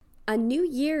A new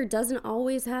year doesn't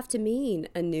always have to mean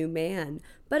a new man,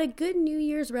 but a good New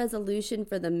Year's resolution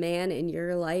for the man in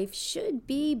your life should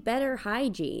be better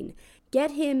hygiene.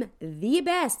 Get him the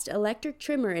best electric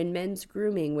trimmer in men's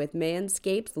grooming with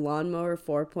Manscaped's Lawnmower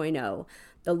 4.0.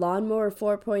 The Lawnmower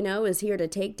 4.0 is here to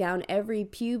take down every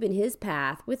pube in his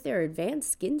path with their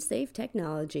advanced skin-safe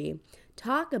technology.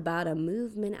 Talk about a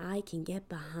movement I can get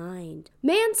behind.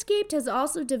 Manscaped has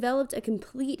also developed a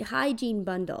complete hygiene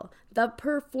bundle, the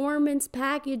Performance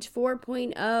Package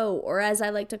 4.0, or as I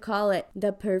like to call it,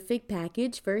 the perfect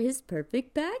package for his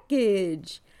perfect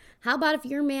package. How about if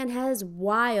your man has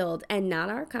wild, and not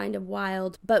our kind of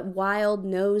wild, but wild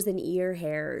nose and ear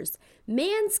hairs?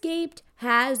 Manscaped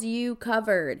has you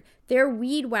covered. Their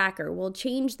Weed Whacker will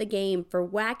change the game for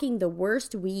whacking the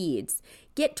worst weeds.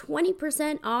 Get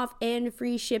 20% off and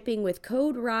free shipping with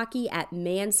code ROCKY at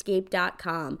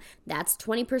manscaped.com. That's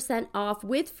 20% off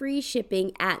with free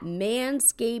shipping at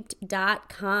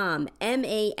manscaped.com.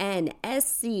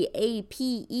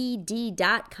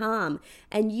 manscaped.com.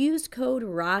 And use code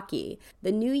ROCKY.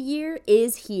 The new year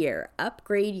is here.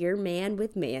 Upgrade your man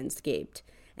with Manscaped.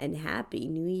 And Happy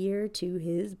New Year to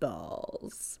his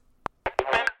balls.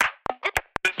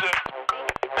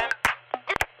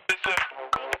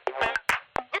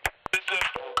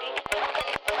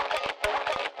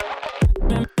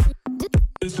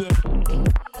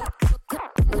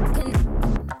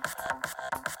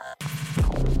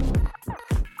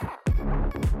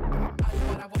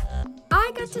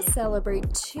 I got to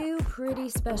celebrate two pretty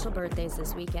special birthdays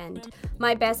this weekend.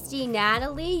 My bestie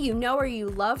Natalie, you know her, you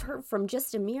love her from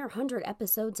just a mere 100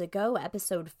 episodes ago,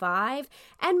 episode 5,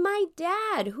 and my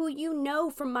dad, who you know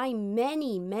from my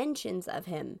many mentions of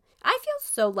him. I feel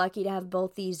so lucky to have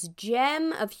both these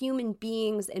gem of human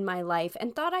beings in my life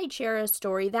and thought I'd share a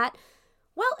story that,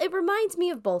 well, it reminds me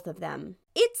of both of them.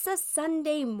 It's a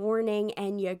Sunday morning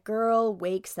and your girl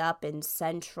wakes up in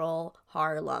Central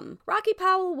Harlem. Rocky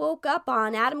Powell woke up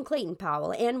on Adam Clayton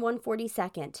Powell and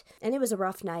 142nd, and it was a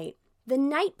rough night. The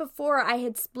night before, I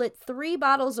had split 3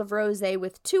 bottles of rosé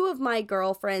with 2 of my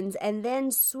girlfriends and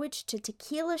then switched to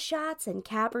tequila shots and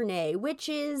Cabernet, which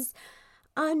is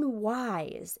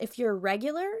unwise if you're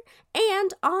regular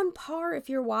and on par if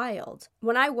you're wild.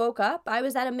 When I woke up, I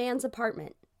was at a man's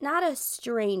apartment. Not a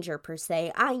stranger per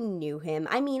se. I knew him.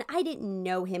 I mean, I didn't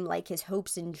know him like his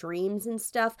hopes and dreams and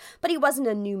stuff, but he wasn't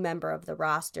a new member of the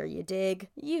roster, you dig?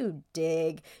 You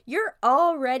dig. You're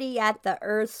already at the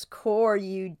Earth's core,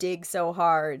 you dig so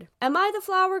hard. Am I the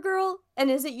flower girl? And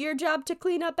is it your job to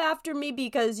clean up after me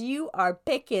because you are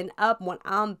picking up what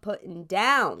I'm putting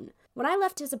down? When I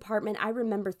left his apartment, I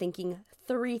remember thinking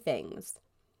 3 things.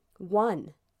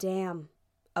 1, damn.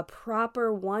 A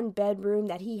proper 1-bedroom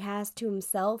that he has to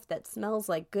himself that smells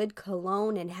like good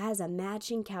cologne and has a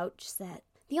matching couch set.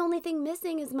 The only thing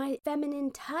missing is my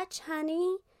feminine touch,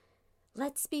 honey.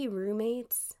 Let's be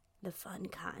roommates, the fun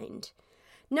kind.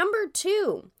 Number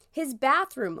 2, his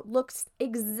bathroom looks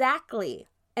exactly,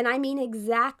 and I mean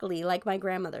exactly, like my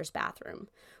grandmother's bathroom.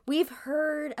 We've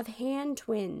heard of hand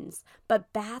twins,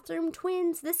 but bathroom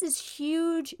twins, this is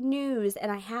huge news,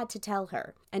 and I had to tell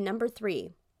her. And number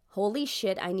 3, holy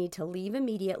shit, I need to leave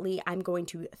immediately. I'm going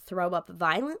to throw up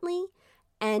violently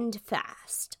and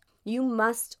fast. You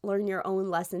must learn your own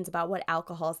lessons about what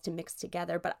alcohols to mix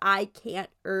together, but I can't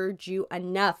urge you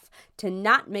enough to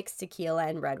not mix tequila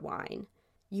and red wine.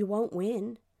 You won't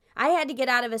win. I had to get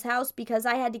out of his house because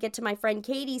I had to get to my friend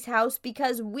Katie's house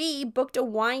because we booked a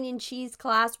wine and cheese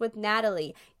class with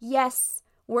Natalie. Yes,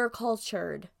 we're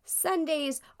cultured.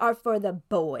 Sundays are for the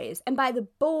boys. And by the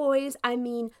boys, I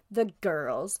mean the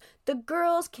girls. The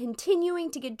girls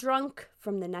continuing to get drunk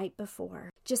from the night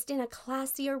before, just in a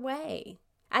classier way.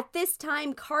 At this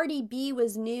time, Cardi B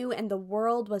was new and the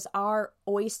world was our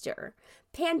oyster.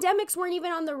 Pandemics weren't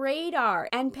even on the radar.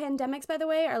 And pandemics, by the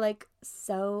way, are like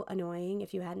so annoying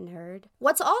if you hadn't heard.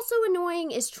 What's also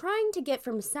annoying is trying to get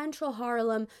from Central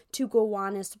Harlem to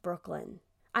Gowanus, Brooklyn.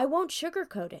 I won't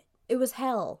sugarcoat it. It was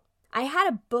hell. I had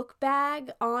a book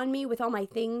bag on me with all my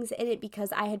things in it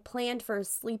because I had planned for a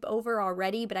sleepover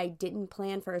already, but I didn't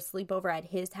plan for a sleepover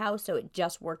at his house, so it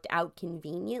just worked out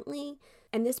conveniently.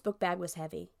 And this book bag was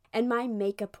heavy. And my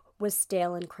makeup was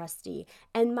stale and crusty.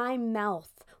 And my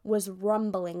mouth was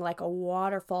rumbling like a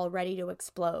waterfall ready to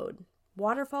explode.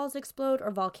 Waterfalls explode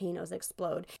or volcanoes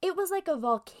explode. It was like a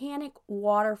volcanic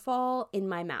waterfall in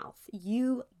my mouth.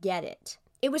 You get it.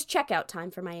 It was checkout time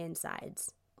for my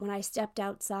insides. When I stepped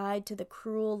outside to the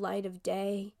cruel light of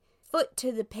day, foot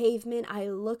to the pavement, I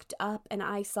looked up and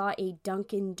I saw a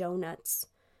Dunkin' Donuts.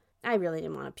 I really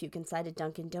didn't want to puke inside a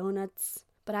Dunkin' Donuts,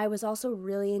 but I was also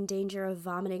really in danger of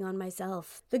vomiting on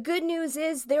myself. The good news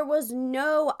is there was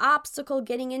no obstacle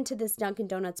getting into this Dunkin'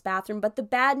 Donuts bathroom, but the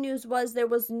bad news was there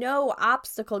was no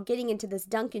obstacle getting into this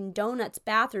Dunkin' Donuts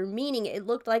bathroom, meaning it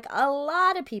looked like a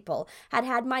lot of people had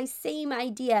had my same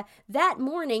idea that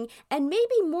morning and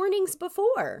maybe mornings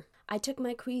before. I took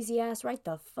my queasy ass right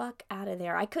the fuck out of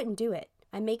there. I couldn't do it.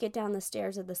 I make it down the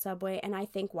stairs of the subway and I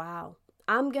think, wow,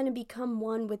 I'm gonna become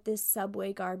one with this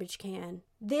subway garbage can.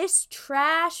 This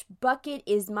trash bucket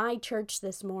is my church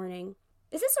this morning.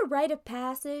 Is this a rite of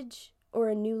passage or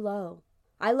a new low?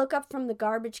 I look up from the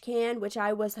garbage can, which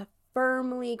I was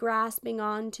firmly grasping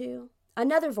onto.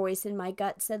 Another voice in my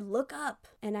gut said, look up,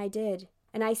 and I did.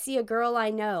 And I see a girl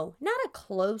I know, not a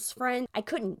close friend. I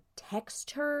couldn't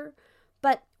text her,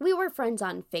 but we were friends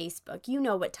on Facebook. You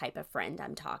know what type of friend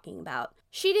I'm talking about.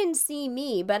 She didn't see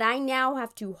me, but I now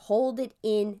have to hold it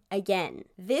in again.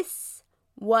 This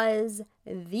was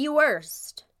the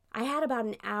worst. I had about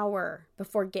an hour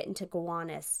before getting to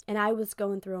Gowanus, and I was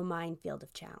going through a minefield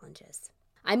of challenges.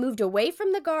 I moved away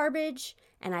from the garbage,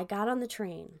 and I got on the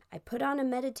train. I put on a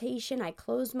meditation, I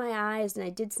closed my eyes, and I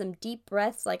did some deep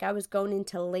breaths like I was going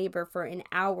into labor for an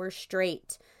hour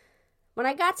straight. When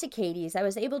I got to Katie's, I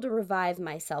was able to revive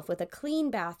myself with a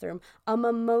clean bathroom, a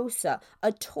mimosa,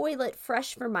 a toilet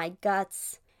fresh for my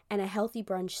guts, and a healthy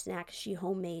brunch snack she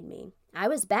homemade me. I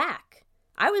was back.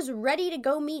 I was ready to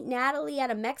go meet Natalie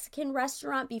at a Mexican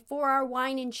restaurant before our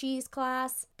wine and cheese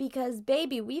class because,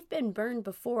 baby, we've been burned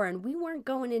before and we weren't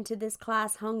going into this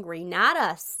class hungry. Not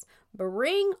us.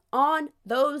 Bring on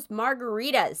those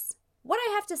margaritas. What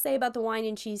I have to say about the wine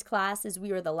and cheese class is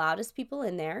we were the loudest people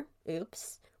in there.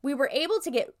 Oops. We were able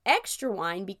to get extra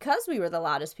wine because we were the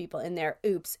loudest people in there.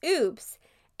 Oops, oops.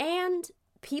 And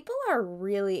people are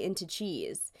really into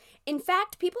cheese. In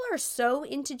fact, people are so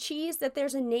into cheese that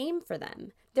there's a name for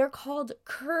them. They're called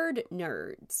curd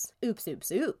nerds. Oops,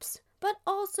 oops, oops. But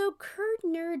also, curd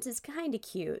nerds is kind of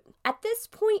cute. At this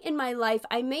point in my life,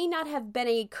 I may not have been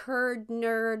a curd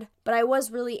nerd, but I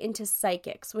was really into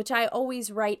psychics, which I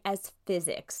always write as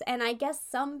physics. And I guess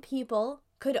some people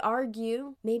could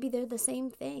argue maybe they're the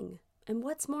same thing. And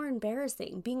what's more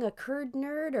embarrassing, being a curd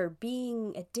nerd or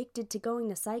being addicted to going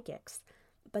to psychics?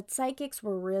 But psychics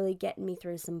were really getting me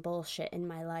through some bullshit in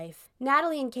my life.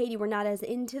 Natalie and Katie were not as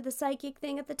into the psychic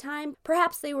thing at the time.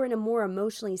 Perhaps they were in a more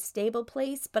emotionally stable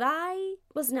place, but I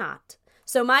was not.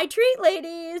 So my treat,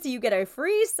 ladies, you get a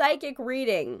free psychic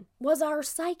reading. Was our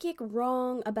psychic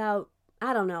wrong about,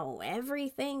 I don't know,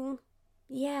 everything?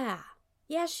 Yeah,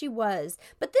 she was.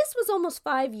 But this was almost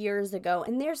 5 years ago,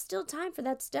 and there's still time for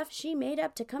that stuff she made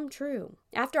up to come true.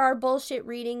 After our bullshit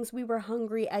readings, we were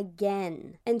hungry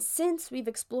again. And since we've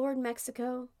explored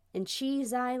Mexico and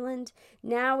Cheese Island,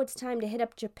 now it's time to hit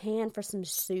up Japan for some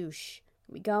sushi.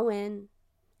 We go in,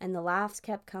 and the laughs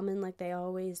kept coming like they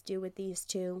always do with these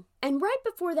two. And right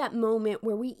before that moment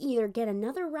where we either get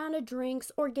another round of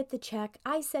drinks or get the check,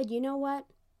 I said, you know what?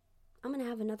 I'm going to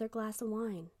have another glass of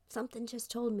wine. Something just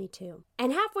told me to.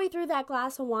 And halfway through that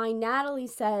glass of wine, Natalie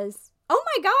says, oh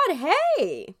my God,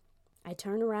 hey! I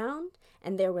turn around,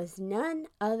 and there was none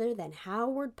other than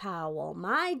Howard Powell,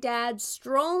 my dad,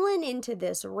 strolling into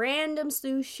this random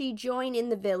sushi joint in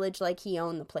the village like he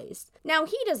owned the place. Now,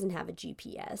 he doesn't have a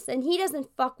GPS, and he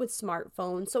doesn't fuck with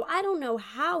smartphones, so I don't know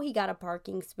how he got a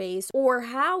parking space or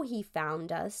how he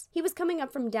found us. He was coming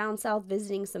up from down south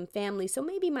visiting some family, so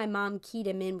maybe my mom keyed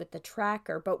him in with the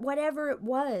tracker, but whatever it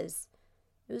was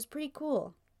pretty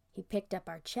cool. He picked up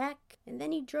our check, and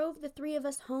then he drove the three of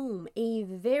us home, a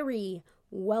very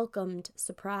welcomed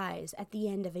surprise at the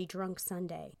end of a drunk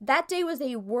Sunday. That day was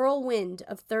a whirlwind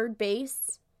of third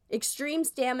base, extreme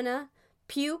stamina,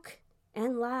 puke,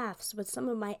 and laughs with some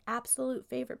of my absolute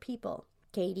favorite people.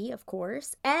 Katie, of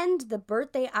course, and the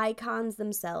birthday icons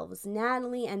themselves,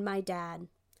 Natalie and my dad.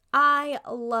 I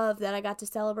love that I got to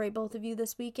celebrate both of you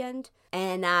this weekend,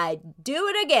 and I'd do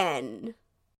it again.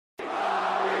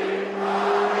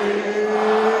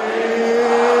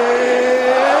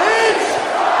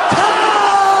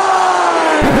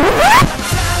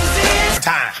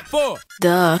 Time for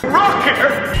the Rocket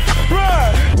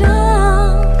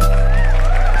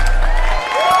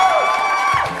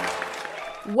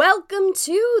Welcome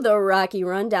to the Rocky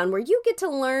Rundown, where you get to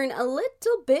learn a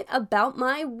little bit about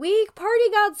my week. Party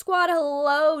God Squad,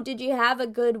 hello. Did you have a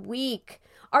good week?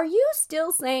 Are you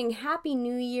still saying Happy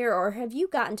New Year, or have you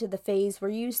gotten to the phase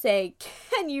where you say,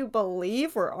 can you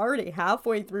believe we're already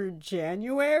halfway through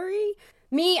January?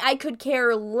 Me, I could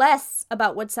care less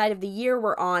about what side of the year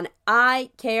we're on. I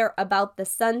care about the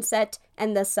sunset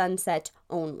and the sunset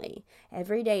only.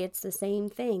 Every day it's the same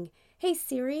thing. Hey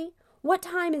Siri, What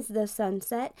time is the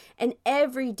sunset? And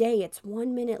every day it's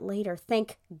 1 minute later.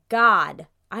 Thank God.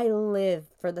 I live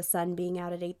for the sun being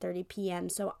out at 8:30 p.m.,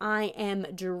 so I am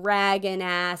dragging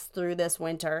ass through this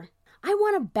winter. I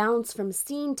want to bounce from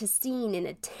scene to scene in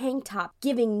a tank top,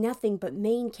 giving nothing but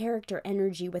main character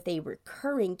energy with a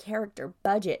recurring character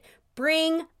budget.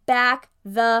 Bring back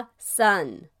the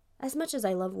sun. As much as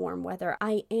I love warm weather,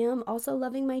 I am also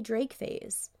loving my Drake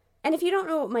phase. And if you don't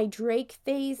know what my Drake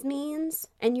phase means,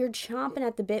 and you're chomping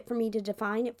at the bit for me to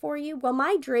define it for you, well,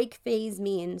 my Drake phase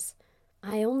means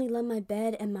I only love my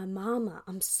bed and my mama.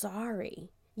 I'm sorry.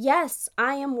 Yes,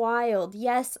 I am wild.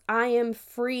 Yes, I am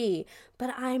free.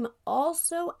 But I'm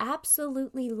also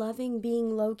absolutely loving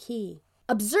being low-key.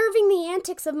 Observing the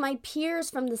antics of my peers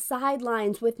from the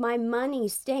sidelines with my money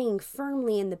staying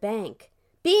firmly in the bank.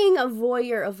 Being a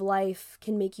voyeur of life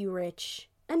can make you rich.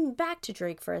 And back to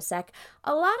Drake for a sec.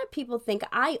 A lot of people think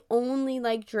I only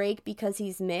like Drake because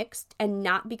he's mixed and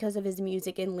not because of his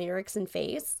music and lyrics and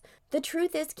face. The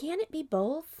truth is, can it be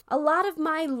both? A lot of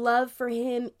my love for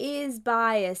him is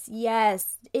bias.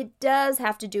 Yes, it does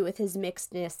have to do with his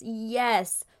mixedness.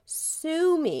 Yes,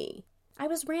 sue me. I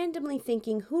was randomly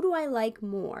thinking, who do I like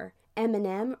more?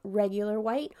 Eminem, regular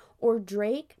white, or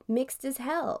Drake, mixed as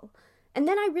hell? And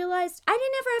then I realized I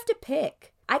didn't ever have to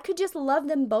pick. I could just love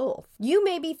them both. You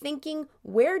may be thinking,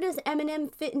 where does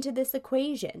Eminem fit into this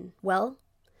equation? Well,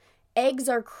 eggs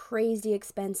are crazy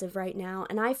expensive right now,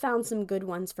 and I found some good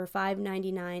ones for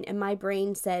 $5.99, and my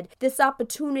brain said, this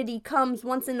opportunity comes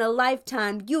once in a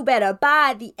lifetime. You better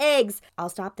buy the eggs. I'll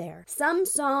stop there. Some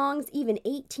songs, even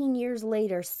 18 years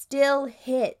later, still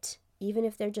hit, even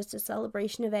if they're just a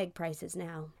celebration of egg prices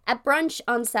now. At brunch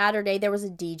on Saturday, there was a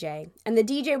DJ, and the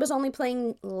DJ was only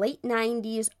playing late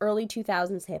 90s, early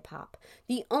 2000s hip-hop.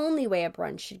 The only way a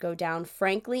brunch should go down,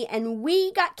 frankly, and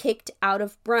we got kicked out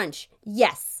of brunch.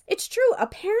 Yes, it's true.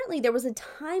 Apparently, there was a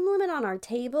time limit on our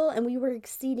table, and we were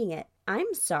exceeding it.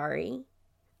 I'm sorry.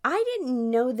 I didn't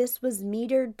know this was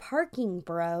metered parking,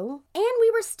 bro. And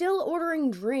we were still ordering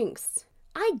drinks.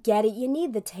 I get it, you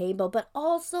need the table, but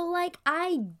also,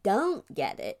 I don't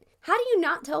get it. How do you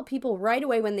not tell people right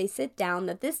away when they sit down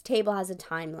that this table has a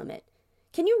time limit?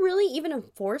 Can you really even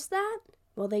enforce that?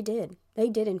 Well, they did. They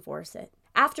did enforce it.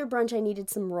 After brunch, I needed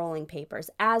some rolling papers,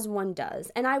 as one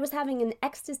does, and I was having an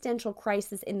existential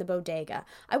crisis in the bodega.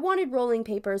 I wanted rolling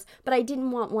papers, but I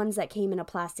didn't want ones that came in a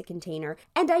plastic container,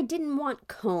 and I didn't want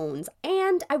cones,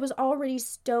 and I was already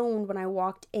stoned when I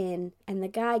walked in, and the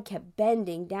guy kept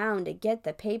bending down to get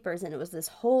the papers, and it was this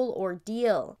whole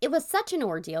ordeal. It was such an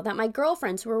ordeal that my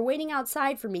girlfriends who were waiting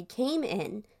outside for me came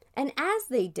in, and as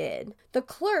they did, the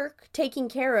clerk taking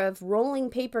care of Rolling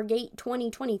Paper Gate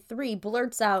 2023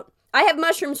 blurts out, I have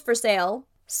mushrooms for sale.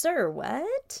 Sir,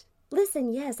 what?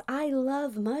 Listen, yes, I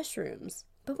love mushrooms.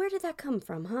 But where did that come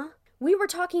from, huh? We were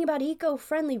talking about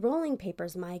eco-friendly rolling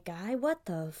papers, my guy. What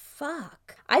the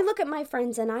fuck? I look at my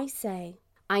friends and I say,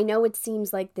 I know it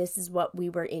seems like this is what we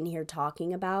were in here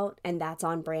talking about, and that's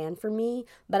on brand for me,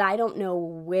 but I don't know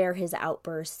where his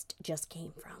outburst just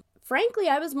came from. Frankly,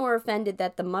 I was more offended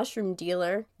that the mushroom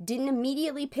dealer didn't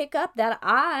immediately pick up that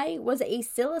I was a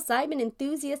psilocybin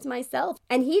enthusiast myself,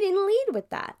 and he didn't lead with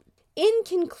that. In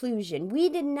conclusion, we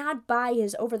did not buy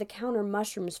his over-the-counter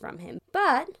mushrooms from him,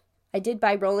 but I did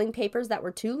buy rolling papers that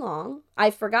were too long,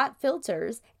 I forgot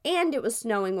filters, and it was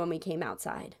snowing when we came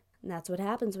outside. And that's what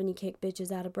happens when you kick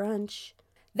bitches out of brunch.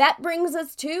 That brings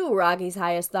us to Rocky's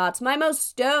highest thoughts, my most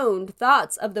stoned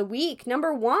thoughts of the week.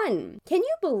 Number 1, can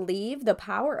you believe the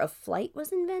power of flight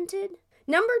was invented?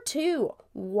 Number 2,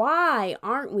 why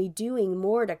aren't we doing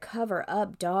more to cover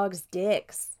up dogs'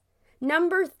 dicks?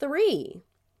 Number 3,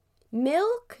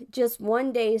 Milk just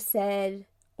one day said,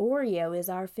 Oreo is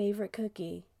our favorite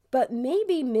cookie. But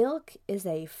maybe Milk is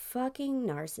a fucking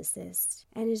narcissist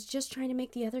and is just trying to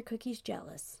make the other cookies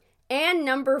jealous. And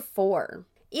number 4,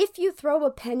 if you throw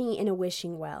a penny in a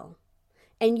wishing well,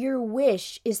 and your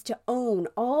wish is to own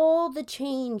all the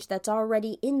change that's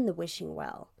already in the wishing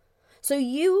well, so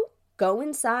you go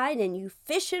inside and you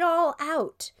fish it all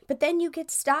out, but then you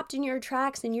get stopped in your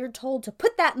tracks and you're told to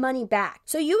put that money back.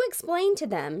 So you explain to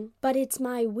them, but it's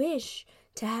my wish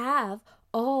to have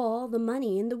all the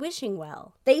money in the wishing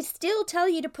well. They still tell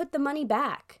you to put the money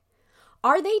back.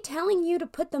 Are they telling you to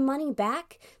put the money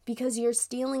back because you're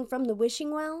stealing from the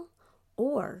wishing well?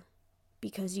 Or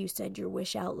because you said your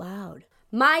wish out loud?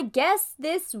 My guest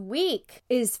this week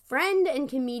is friend and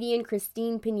comedian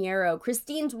Christine Pinheiro.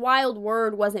 Christine's wild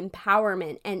word was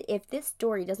empowerment, and if this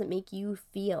story doesn't make you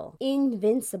feel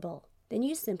invincible, then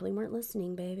you simply weren't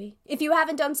listening, baby. If you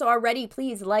haven't done so already,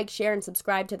 please like, share, and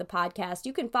subscribe to the podcast.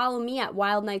 You can follow me at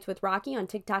Wild Nights with Rocky on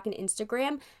TikTok and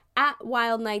Instagram, at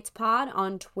Wild Nights Pod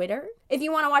on Twitter. If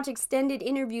you want to watch extended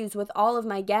interviews with all of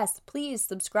my guests, please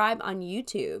subscribe on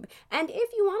YouTube. And if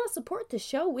you want to support the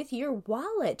show with your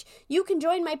wallet, you can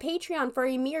join my Patreon for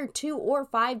a mere $2 or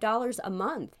 $5 a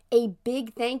month. A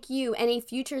big thank you and a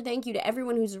future thank you to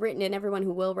everyone who's written and everyone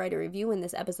who will write a review when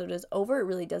this episode is over. It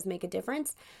really does make a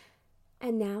difference.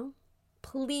 And now,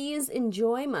 please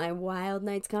enjoy my Wild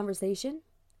Nights conversation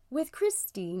with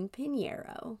Christine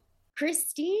Pinheiro.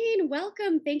 Christine,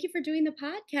 welcome. Thank you for doing the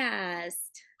podcast.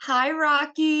 Hi,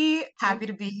 Rocky. Happy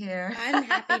to be here. I'm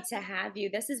happy to have you.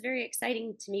 This is very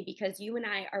exciting to me because you and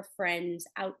I are friends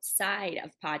outside of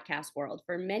podcast world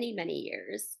for many, many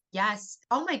years. Yes.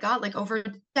 Oh my God, like over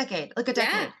a decade. Like a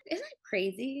decade. Yeah. Isn't that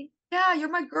crazy? Yeah, you're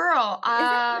my girl.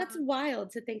 That's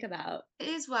wild to think about. It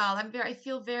is. Well, I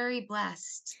feel very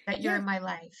blessed that you're in my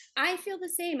life. I feel the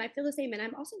same. And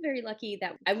I'm also very lucky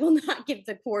that I will not give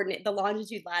the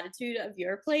longitude, latitude of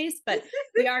your place, but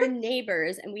we are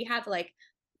neighbors and we have like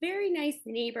very nice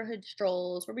neighborhood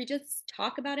strolls where we just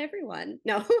talk about everyone.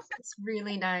 No. It's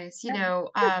really nice. You know,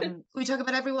 we talk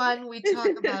about everyone. We talk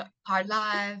about our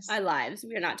lives. Our lives.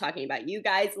 We are not talking about you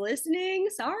guys listening.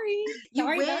 Sorry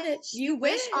about it. You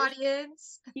wish,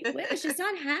 audience. You wish. It's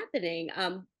not happening.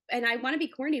 And I want to be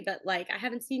corny, but like I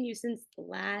haven't seen you since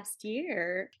last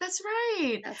year. That's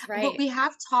right. That's right. But we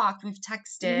have talked. We've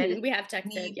texted. We have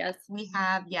texted. Yes. We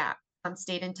have. Yeah.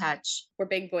 Stayed in touch. We're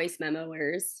big voice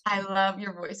memoers. I love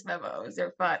your voice memos.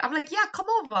 They're fun. I'm like, yeah, come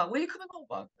over. When are you coming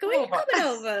over? Coming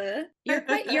over.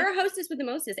 You're a hostess with the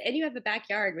mostest, and you have a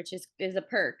backyard, which is a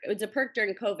perk. It was a perk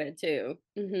during COVID too.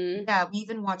 Mm-hmm. Yeah, we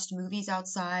even watched movies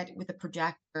outside with a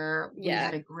projector. We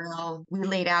had a grill. We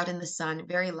laid out in the sun.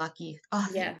 Very lucky. Oh,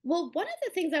 yeah. Well, one of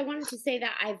the things I wanted to say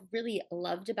that I've really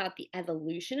loved about the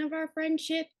evolution of our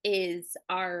friendship is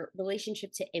our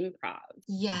relationship to improv.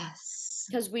 Yes.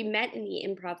 Because we met in the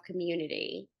improv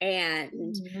community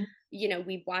and, you know,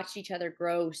 we've watched each other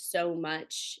grow so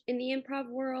much in the improv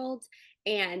world.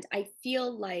 And I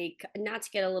feel like, not to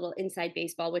get a little inside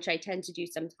baseball, which I tend to do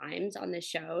sometimes on this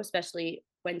show, especially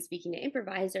when speaking to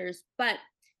improvisers, but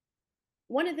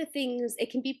one of the things, it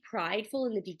can be prideful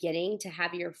in the beginning to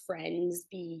have your friends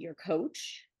be your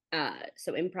coach.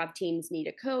 So improv teams need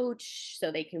a coach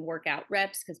so they can work out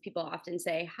reps, because people often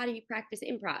say, how do you practice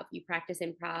improv? You practice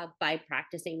improv by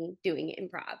practicing doing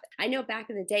improv. I know back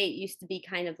in the day, it used to be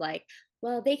kind of like,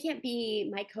 well, they can't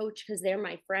be my coach because they're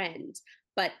my friend.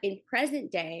 But in present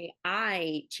day,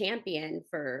 I champion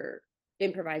for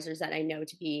improvisers that I know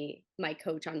to be my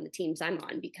coach on the teams I'm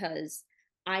on, because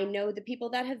I know the people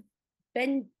that have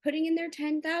been putting in their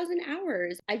 10,000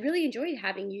 hours. I really enjoyed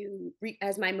having you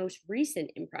as my most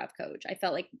recent improv coach. I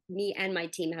felt like me and my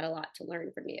team had a lot to learn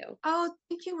from you. Oh,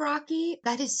 thank you, Rocky.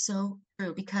 That is so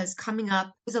true, because coming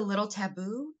up was a little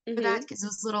taboo for that, because it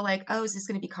was a little like, oh, is this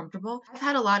going to be comfortable? I've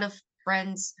had a lot of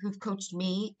friends who've coached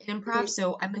me in improv,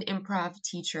 so I'm an improv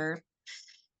teacher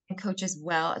and coach as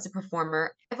well as a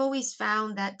performer. I've always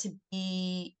found that to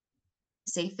be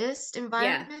the safest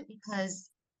environment, because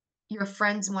your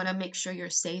friends want to make sure you're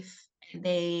safe and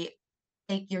they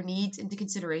take your needs into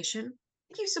consideration.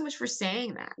 Thank you so much for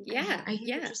saying that. Yeah. I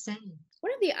hear what you're saying.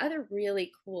 One of the other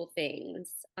really cool things,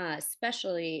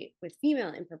 especially with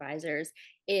female improvisers,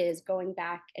 is going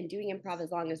back and doing improv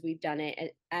as long as we've done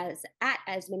it, at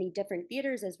as many different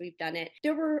theaters as we've done it.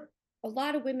 There were a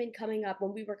lot of women coming up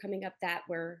when we were coming up that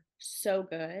were so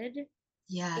good.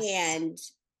 Yes. And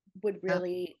would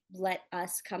really let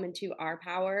us come into our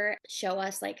power, show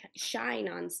us like shine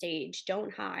on stage,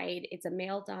 don't hide. It's a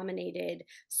male dominated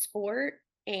sport,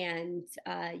 and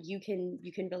you can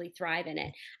really thrive in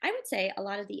it. I would say a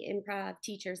lot of the improv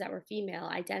teachers that were female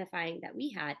identifying that we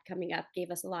had coming up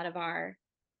gave us a lot of our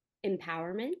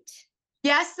empowerment.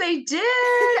 Yes, they did.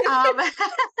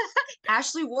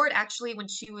 Ashley Ward, actually, when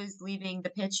she was leaving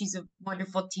the pit, she's a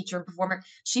wonderful teacher and performer.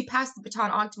 She passed the baton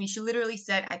on to me. She literally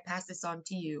said, I pass this on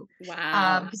to you.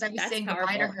 Wow. Because I was saying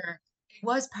goodbye to her. It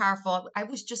was powerful. I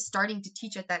was just starting to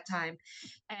teach at that time.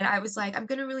 And I was like, I'm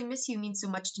going to really miss you. It means so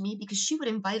much to me, because she would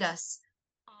invite us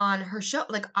on her show,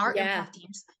 like our improv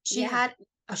teams. She had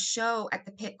a show at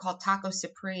the pit called Taco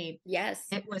Supreme. Yes.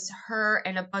 It was her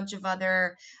and a bunch of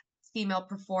other female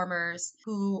performers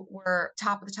who were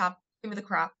top of the top, cream of the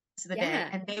crop. of the day, Yeah.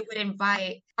 and they would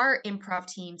invite our improv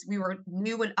teams. We were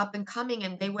new and up and coming,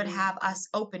 and they would have us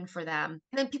open for them.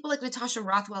 And then people like Natasha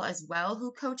Rothwell as well,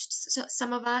 who coached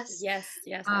some of us. Yes,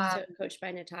 yes, I was Um, coached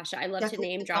by Natasha. I love to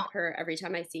name definitely drop her every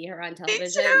time I see her on me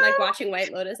television. Like too. watching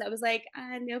White Lotus, I was like,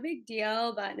 no big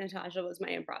deal, but Natasha was my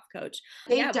improv coach.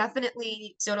 They Yeah.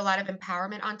 definitely showed a lot of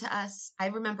empowerment onto us. I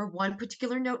remember one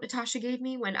particular note Natasha gave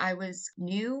me when I was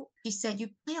new. She said, "You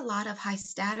play a lot of high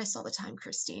status all the time,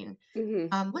 Christine. Hmm.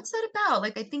 What's that about?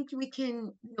 Like, I think we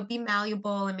can, be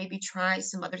malleable and maybe try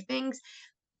some other things."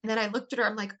 And then I looked at her,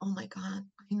 I'm like, "Oh my God,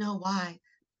 I know why.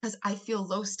 Because I feel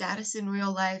low status in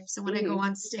real life. So when I go Hmm.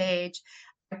 on stage,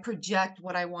 I project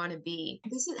what I want to be."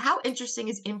 This is how interesting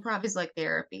is improv is like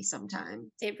therapy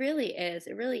sometimes. It really is.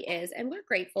 It really is. And we're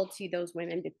grateful to those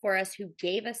women before us who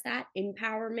gave us that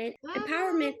empowerment. Ah,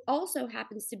 Empowerment also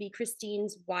happens to be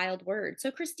Christine's wild word. So,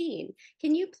 Christine,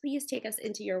 can you please take us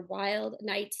into your wild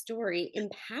night story,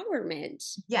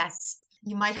 empowerment? yes,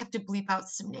 you might have to bleep out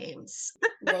some names.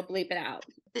 We'll bleep it out.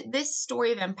 This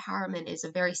story of empowerment is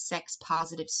a very sex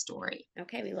positive story.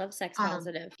 Okay, we love sex Um,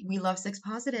 positive. we love sex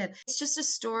positive. It's just a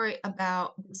story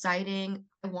about deciding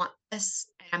I want this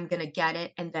and I'm gonna get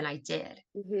it, and then I did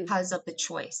Hmm. because of the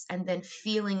choice. And then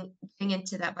getting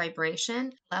into that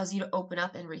vibration allows you to open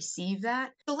up and receive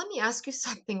that. So let me ask you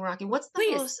something, Rocky. What's the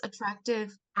Please. most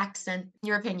attractive accent, in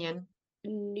your opinion?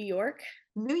 New York.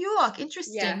 New York,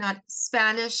 interesting. Yeah. Not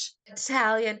Spanish,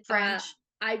 Italian, Uh, French.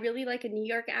 I really like a New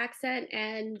York accent,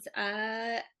 and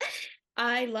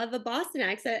I love a Boston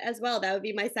accent as well. That would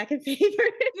be my second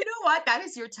favorite. You know what? That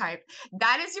is your type.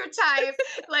 That is your type.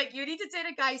 Like, you need to date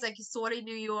a guy who's like sort of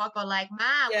New York, or like,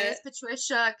 "Ma, Yeah. where's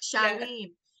Patricia, Yeah.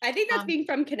 Charlene?" I think that's Um, being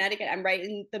from Connecticut. I'm right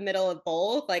in the middle of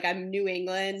both. Like I'm New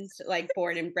England, like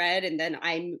born and bred, and then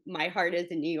my heart is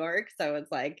in New York. So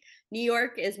it's like New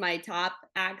York is my top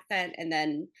accent, and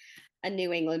then a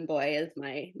New England boy is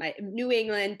my New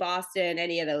England, Boston,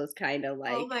 any of those kind of oh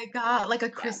like, my God, like a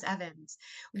yeah. Chris Evans.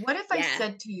 What if I Yeah.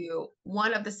 said to you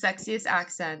one of the sexiest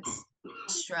accents,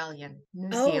 Australian,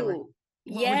 New Zealand? Oh,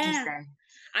 What would you yeah. say?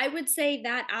 I would say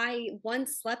that I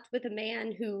once slept with a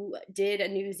man who did a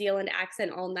New Zealand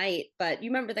accent all night. But you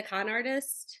remember the con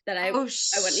artist that Oh, I went,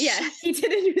 yeah, shit. he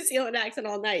did a New Zealand accent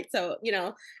all night. So,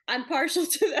 I'm partial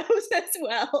to those as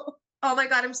well. Oh my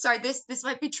God, I'm sorry. This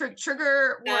might be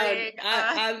trigger No, warning.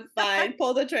 I'm fine.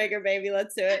 Pull the trigger, baby.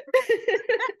 Let's do it.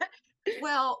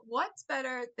 Well, what's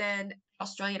better than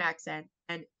Australian accent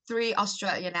and three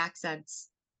Australian accents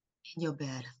in your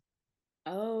bed?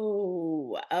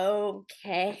 Oh,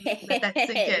 Let that sink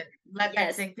in. okay. Let that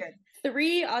Yes. sink in.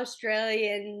 3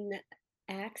 Australian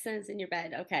accents in your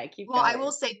bed. Okay, keep Well, I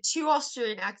will going. say two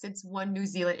Australian accents, one New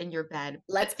Zealand in your bed.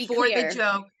 Let's But be for the clear.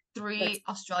 joke, Let's three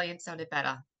Australian sounded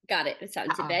better. got it. It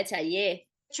sounds Uh-uh. better. Yeah.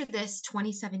 Picture this,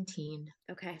 2017.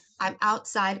 Okay. I'm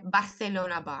outside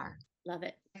Barcelona bar, Love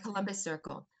it. Columbus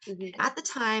Circle. Mhm. At the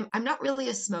time, I'm not really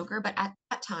a smoker, but at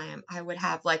that time, I would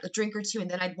have like a drink or two, and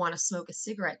then I'd want to smoke a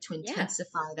cigarette to Yeah.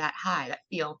 intensify that high, that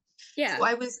feel. So Yeah.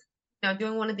 I was,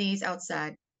 doing one of these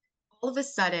outside. All of a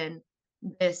sudden,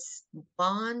 this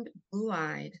blonde,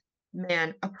 blue-eyed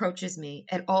man approaches me,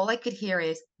 and all I could hear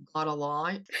is "got a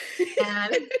line."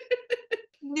 And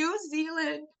New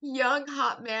Zealand young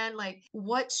hot man, like,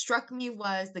 what struck me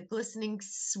was the glistening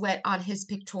sweat on his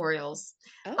pectorials.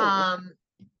 Oh, Um,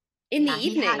 in the yeah,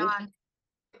 he had evening. on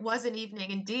it was an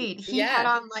evening indeed. He had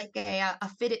Yeah. on like a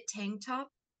fitted tank top.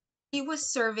 He was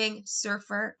serving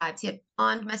surfer vibes. He had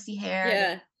blonde, messy hair, the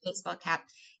Yeah. baseball cap,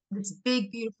 this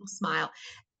big, beautiful smile.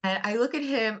 And I look at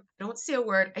him, I don't say a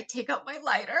word. I take out my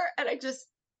lighter and I just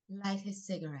light his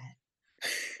cigarette.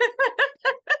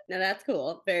 No, that's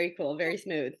cool. Very cool. Very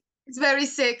smooth. It's very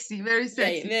sexy, very Yeah,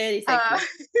 sexy. very Uh,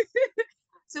 sexy.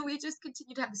 so we just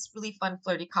continued to have this really fun,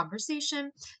 flirty conversation.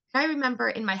 And I remember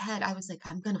in my head, I was like,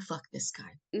 I'm gonna fuck this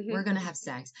guy. We're Hmm. gonna have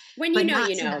sex, When you but know, not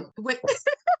you tonight. know.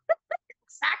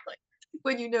 Exactly.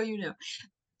 When you know, you know.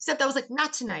 Except I was like,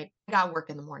 not tonight. I got work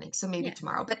in the morning, so maybe Yeah.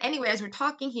 tomorrow. But anyway, as we're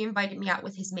talking, he invited me out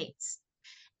with his mates.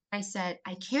 I said,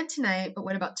 I can't tonight, but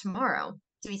what about tomorrow?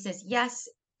 So he says, yes,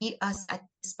 meet us at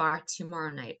this bar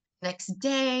tomorrow night. Next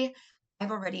day,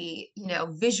 I've already,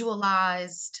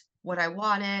 visualized what I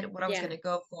wanted, what I was Yeah. going to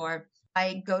go for.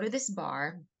 I go to this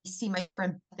bar, see my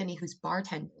friend Bethany, who's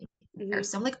bartending there. Hmm.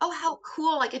 So I'm like, oh, how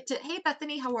cool. I get to, hey,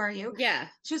 Bethany, how are you? Yeah.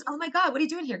 She goes, oh my God, what are you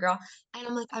doing here, girl? And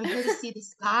I'm like, I'm here to see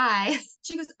this guy.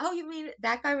 She goes, oh, you mean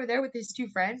that guy over there with his two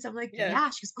friends? I'm like, Yeah. yeah.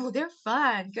 She goes, oh, they're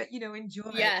fun. Good,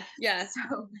 enjoy. Yeah. Yeah.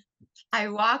 So I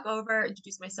walk over,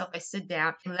 introduce myself, I sit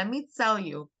down, and let me tell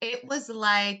you, it was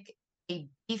like a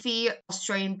beefy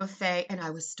Australian buffet, and I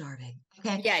was starving.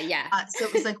 Okay. Yeah. Yeah. So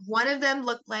it was like one of them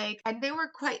looked like, and they were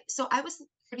quite, so I was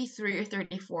 33 or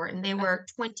 34, and they were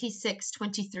 26,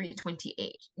 23,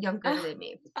 28, younger Oh, than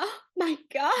me. oh my Uh,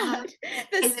 God.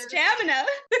 The and stamina.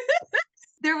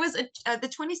 there was the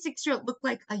 26-year-old looked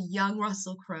like a young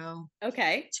Russell Crowe.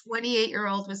 Okay.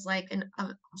 28-year-old was like an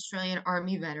Australian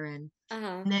army veteran. Uh-huh.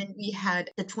 And then we had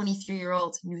the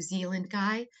 23-year-old New Zealand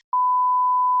guy.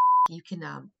 You can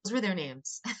those were their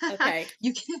names. Okay.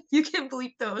 You can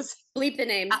bleep those. Bleep the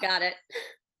names. Uh, Got it.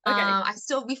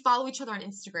 Okay. we follow each other on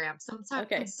Instagram.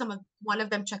 Okay. Sometimes one of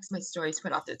them checks my stories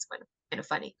quite often. It's kind of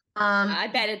funny. I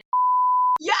bet it.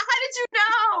 Yeah, how did you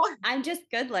know? I'm just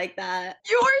good like that.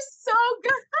 You are so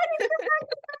good.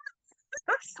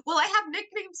 Well, I have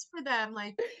nicknames for them.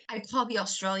 Like I call the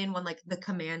Australian one like the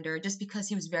Commander, just because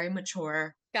he was very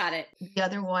mature. Got it. The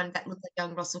other one that looked like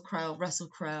young Russell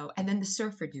Crowe, and then the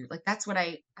surfer dude. Like that's what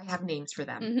I have names for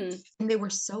them. Mm-hmm. And they were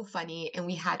so funny, and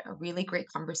we had a really great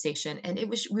conversation, and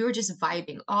we were just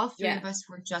vibing. All three of us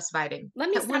were just vibing. Let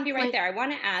me At stop one you right point, there. I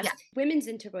want to ask yeah, women's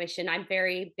intuition. I'm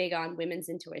very big on women's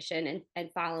intuition and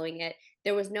following it.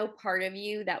 There was no part of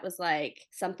you that was like,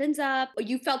 something's up. Or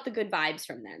you felt the good vibes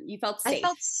from them. You felt I safe.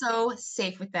 felt so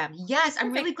safe with them. Yes,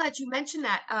 I'm really Perfect. glad you mentioned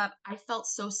that. I felt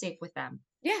so safe with them.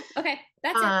 Yeah. Okay.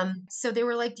 That's it. So they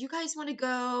were like, "Do you guys want to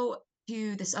go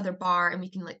to this other bar and we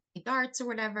can like play darts or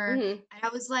whatever?" Mm-hmm. And I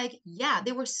was like, "Yeah."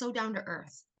 They were so down to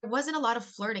earth. There wasn't a lot of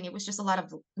flirting. It was just a lot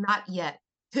of not yet.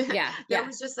 Yeah. There Yeah.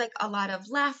 was just like a lot of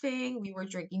laughing. We were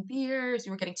drinking beers.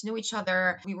 We were getting to know each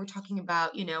other. We were talking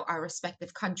about, our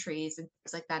respective countries and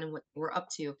things like that and what we're up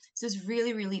to. So it was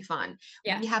really, really fun.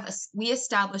 Yeah. We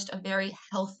established a very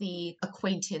healthy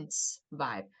acquaintance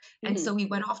vibe. And Mm-hmm. so we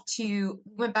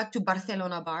went back to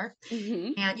Barcelona bar,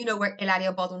 Mm-hmm. and where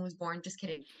Eladia Baldwin was born. Just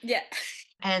kidding. Yeah.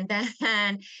 And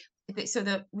then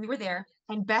we were there,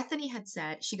 and Bethany had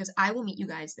said, she goes, "I will meet you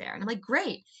guys there." And I'm like,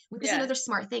 great. Which is Yeah. another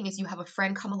smart thing, is you have a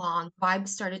friend come along. Vibes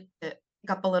started to pick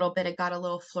up a little bit. It got a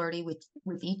little flirty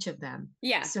with each of them.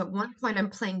 Yeah. So at one point I'm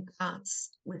playing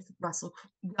darts with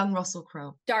young Russell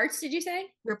Crowe. Darts, did you say?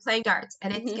 We're playing darts,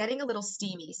 and it's Mm-hmm. getting a little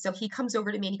steamy. So he comes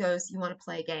over to me and he goes, "You want to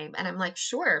play a game?" And I'm like,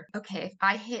 sure. Okay, if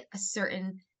I hit a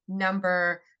certain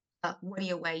number, what do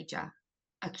you wager?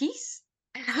 A kiss?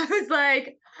 And I was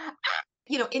like,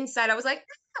 inside I was like,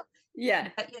 Yeah.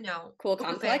 but, Cool, poker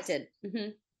calm, face, collected. Mm-hmm.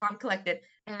 calm, collected.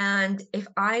 And if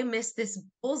I miss this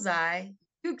bullseye,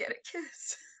 you get a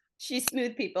kiss. She's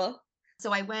smooth people.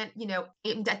 So I went,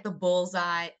 aimed at the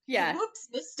bullseye. Yeah. Whoops,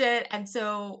 missed it. And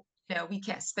so, we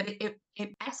kissed. But it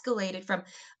escalated from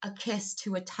a kiss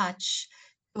to a touch,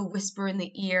 a whisper in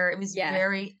the ear. It was Yeah.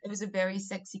 a very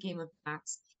sexy game of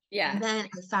bats. Yeah. And then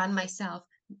I found myself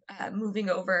moving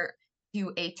over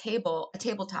to a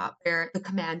tabletop where the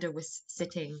commander was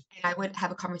sitting. And I would have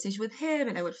a conversation with him,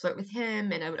 and I would flirt with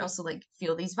him, and I would also like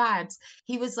feel these vibes.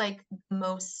 He was like the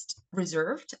most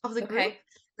reserved of the group, Okay.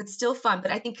 but still fun.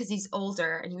 But I think because he's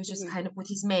older and he was just Mhm. kind of with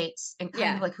his mates and kind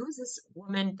Yeah. of like, who's this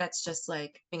woman that's just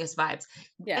like giving us vibes?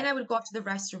 Yeah. And I would go off to the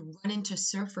restroom, run into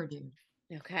Surfer Dude,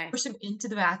 Okay. push him into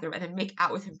the bathroom, and then make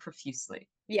out with him profusely.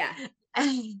 Yeah.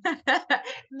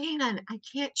 Man, I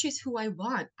can't choose who I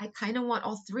want. I kind of want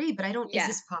all three, but I don't. Yeah. Is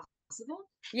this possible?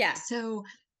 Yeah. So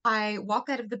I walk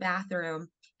out of the bathroom,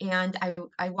 and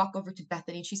I walk over to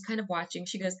Bethany, and she's kind of watching.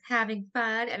 She goes, "Having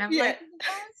fun," and I'm Yeah. like,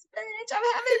 "Yes, bitch, I'm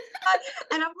having fun."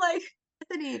 And I'm like,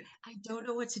 "Bethany, I don't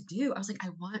know what to do." I was like, "I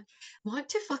want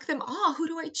to fuck them all. Who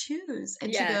do I choose?"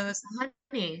 And she Yeah. goes,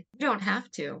 "Honey, you don't have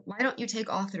to. Why don't you take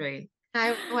all three?" And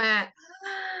I went,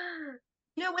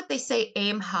 you know what they say,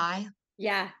 aim high,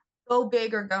 Yeah. go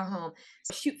big or go home.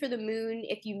 Shoot for the moon.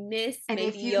 If you miss, And maybe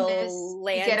if you miss, you'll you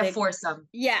land get a a- foursome.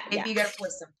 Yeah. Maybe Yeah. you get a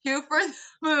foursome. Shoot for the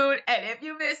moon, and if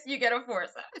you miss, you get a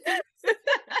foursome.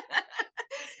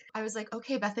 I was like,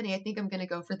 okay, Bethany, I think I'm gonna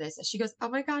go for this. And she goes, "Oh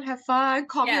my God, have fun.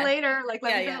 Call me Yeah. later. Like,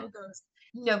 let Yeah. me know Yeah. how it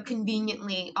goes."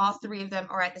 Conveniently, all three of them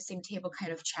are at the same table,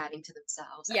 kind of chatting to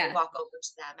themselves. And I Yeah. walk over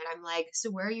to them, and I'm like, "So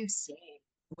where are you staying?"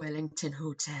 "Wellington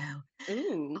Hotel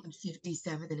Ooh. on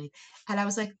 57th and 8th." And I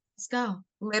was like, "Let's go."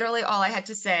 Literally all I had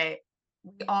to say.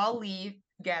 We all leave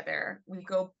together. We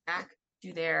go back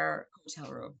to their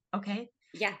hotel room. Okay.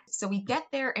 Yeah. So we get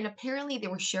there, and apparently they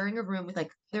were sharing a room with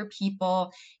like other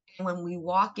people. And when we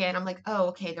walk in, I'm like, "Oh,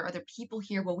 okay, there are other people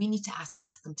here. Well, we need to ask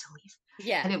them to leave."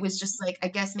 Yeah. And it was just like, I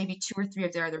guess maybe two or three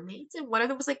of their other mates. And one of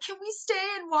them was like, "Can we stay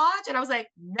and watch?" And I was like,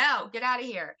 "No, get out of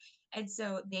here." And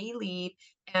so they leave.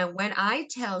 And when I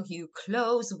tell you,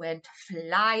 clothes went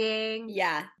flying,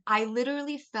 Yeah. I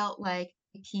literally felt like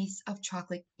a piece of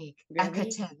chocolate cake. Really?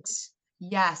 Decadent.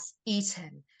 Yes,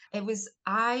 eaten.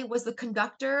 I was the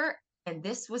conductor, and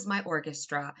this was my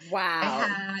orchestra. I Wow.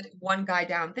 had one guy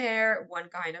down there, one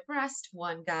guy in a breast,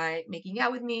 one guy making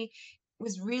out with me.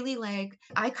 was really like,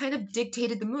 I kind of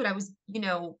dictated the mood. I was,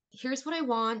 here's what I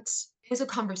want. It was a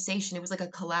conversation. It was like a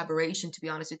collaboration, to be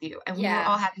honest with you. And we were Yeah.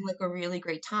 all having like a really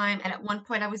great time. And at one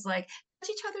point I was like, touch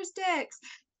each other's dicks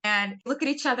and look at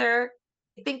each other,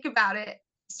 think about it,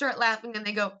 start laughing, and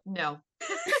they go, no.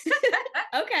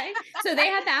 Okay. So they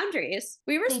have boundaries.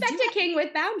 We respect a king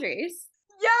with boundaries.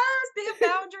 Yes, they have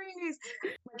boundaries.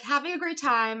 Like having a great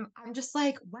time. I'm just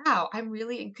like, wow, I'm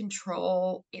really in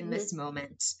control in this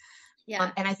moment.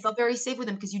 Yeah. And I felt very safe with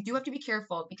them because you do have to be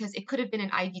careful because it could have been an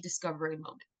Ivy discovery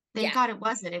moment. Thank Yeah. God it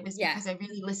wasn't. It was Yeah. because I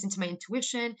really listened to my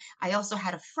intuition. I also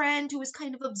had a friend who was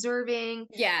kind of observing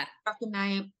Yeah. throughout the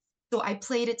night. So I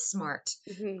played it smart.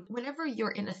 Mhm. Whenever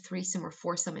you're in a threesome or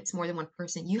foursome, it's more than one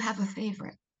person. You have a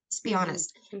favorite. Let's be Mhm.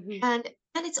 honest. Mhm.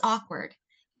 And it's awkward.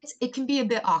 It can be a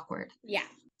bit awkward. Yeah.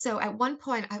 So at one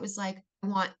point, I was like, I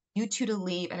want you two to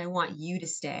leave and I want you to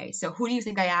stay. So who do you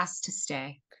think I asked to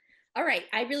stay? All right.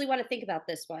 I really want to think about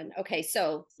this one. Okay.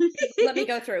 So let me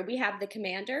go through. We have the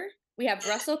commander, we have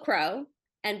Russell Crowe,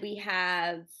 and we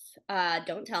have,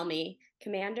 don't tell me,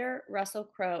 Commander, Russell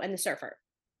Crowe, and the surfer.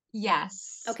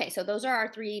 Yes. Okay, so those are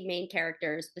our three main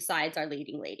characters besides our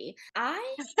leading lady. I'm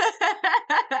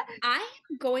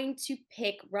going to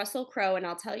pick Russell Crowe, and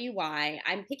I'll tell you why.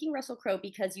 I'm picking Russell Crowe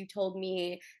because you told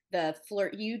me the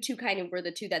flirt. You two kind of were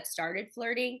the two that started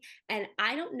flirting, and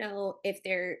I don't know if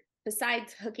they're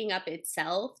besides hooking up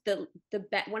itself.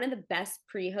 One of the best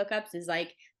pre hookups is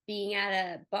like being at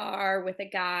a bar with a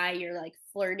guy, you're like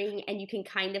flirting and you can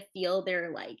kind of feel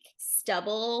their like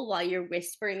stubble while you're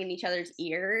whispering in each other's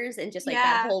ears and just like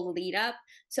that Yeah. whole lead up.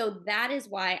 So that is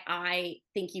why I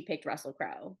think you picked Russell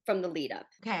Crowe from the lead up.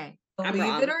 Okay. I'm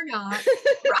Believe wrong. it or not.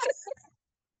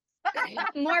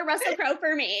 More Russell Crowe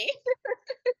for me.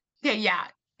 Okay, yeah.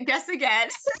 Guess again.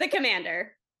 The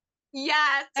commander.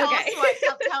 Yes. Tell us Okay. why.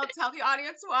 Tell the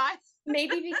audience why.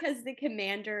 Maybe because the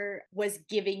commander was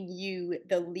giving you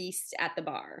the least at the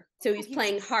bar. So he's He was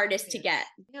playing hardest to get.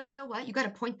 You know what? You got a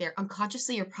point there.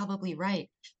 Unconsciously, you're probably right.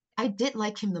 I did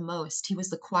like him the most. He was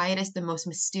the quietest, the most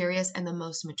mysterious, and the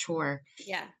most mature.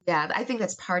 Yeah. Yeah, I think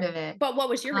that's part of it. But what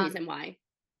was your reason why?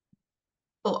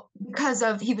 Well, because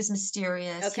of he was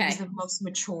mysterious, he was Okay. the most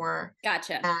mature,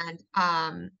 Gotcha. and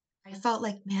I felt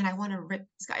like, man, I want to rip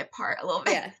this guy apart a little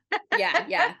bit. Yeah.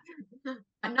 Yeah. Yeah.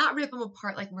 I'm not rip him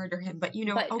apart like murder him, but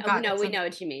But oh God, no, we know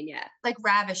what you mean. Yeah. like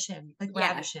ravish him, like Yeah.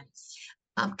 ravish him.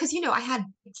 Because I had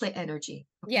big clit energy.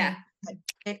 Okay? Yeah. I had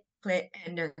big clit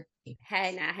energy.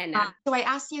 Hey, nah. So I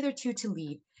asked the other two to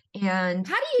leave, and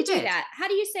How do you they do did. that? How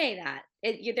do you say that?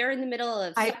 They're in the middle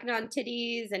of sucking on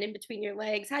titties and in between your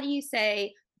legs. How do you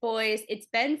say, boys, it's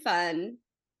been fun,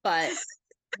 but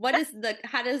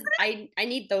I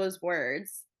need those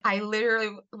words. I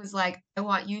literally was like, I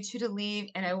want you two to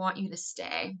leave and I want you to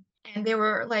stay. And they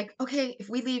were like, okay, if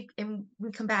we leave and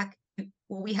we come back,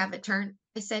 will we have a turn?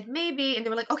 I said, maybe. And they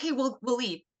were like, okay, we'll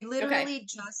leave. They literally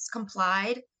just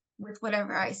complied with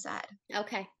whatever I said.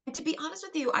 Okay. And to be honest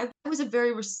with you, I was a very,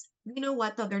 you know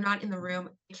what, though? They're not in the room.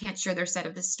 I can't share their side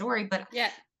of the story, but yeah,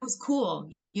 it was cool.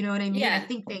 You know what I mean? Yeah. I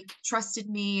think they trusted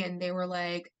me and they were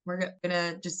like, we're going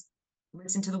to just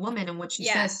listen to the woman and what she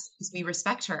says because we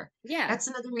respect her. Yeah. That's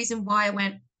another reason why I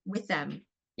went with them.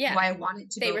 Yeah. Why I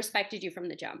wanted to They respected you from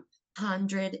the jump.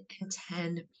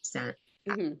 110%.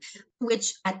 Mm-hmm.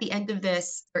 Which at the end of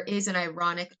this, there is an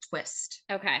ironic twist.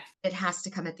 Okay. It has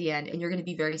to come at the end and you're going to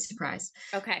be very surprised.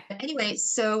 Okay. But anyway,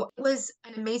 so it was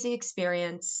an amazing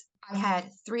experience. I had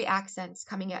 3 accents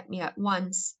coming at me at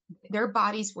once. Their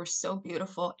bodies were so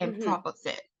beautiful and proper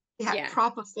fit. They had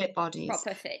proper fit bodies.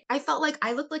 Proper fit. I felt like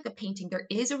I looked like a painting. There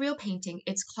is a real painting.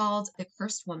 It's called The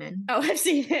Cursed Woman. Oh, I've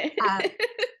seen it.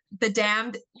 The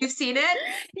Damned. You've seen it?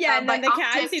 Yeah, and then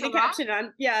I see the caption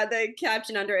on. Yeah, the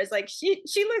caption under is like she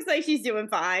looks like she's doing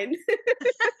fine.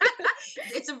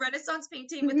 It's a Renaissance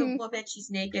painting with a woman. She's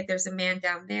naked. There's a man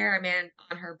down there, a man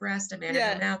on her breast, a man in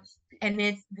her mouth. And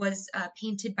it was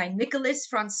painted by Nicolas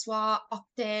Francois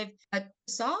Octave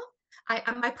Tissot.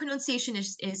 My pronunciation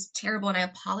is terrible and I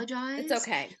apologize. It's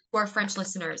okay. To our French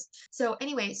listeners. So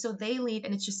anyway, so they leave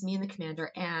and it's just me and the commander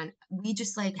and we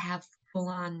just like have full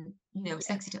on,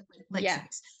 sexy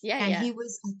sex. Yeah. And he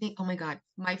was, I think, oh my God,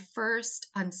 my first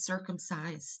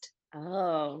uncircumcised.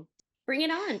 Oh, bring it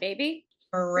on, baby.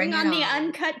 Bring on the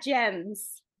uncut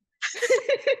gems.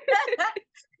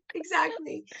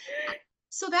 Exactly.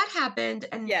 So that happened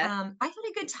and I had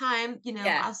a good time,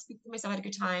 I'll speak for myself, I had a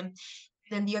good time.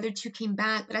 Then the other 2 came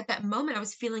back, but at that moment I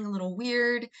was feeling a little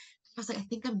weird. I was like, I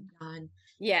think I'm done.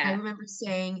 Yeah. I remember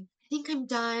saying, I think I'm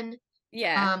done.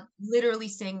 Yeah. Literally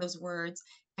saying those words.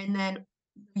 And then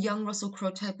young Russell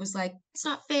Crowe type was like, it's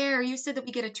not fair. You said that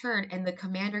we get a turn. And the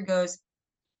commander goes,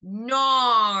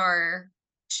 "Nar."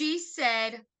 She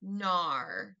said,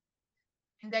 "Nar."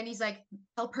 And then he's like,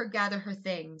 "Help her gather her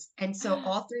things." And so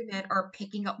all three men are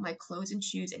picking up my clothes and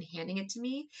shoes and handing it to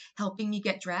me, helping me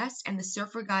get dressed. And the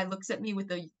surfer guy looks at me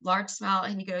with a large smile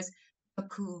and he goes, "Oh,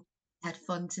 cool. Had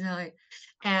fun tonight."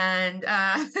 And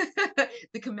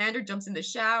the commander jumps in the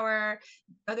shower.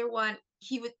 The other one,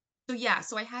 he would, so yeah,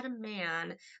 so I had a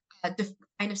man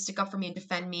kind of stick up for me and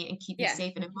defend me and keep me Yeah.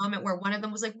 safe in a moment where one of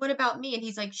them was like, "What about me?" And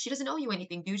he's like, "She doesn't owe you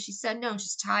anything, dude. She said no.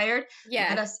 She's tired. Let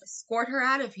Yeah. us escort her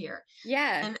out of here."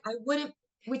 Yeah. And I wouldn't,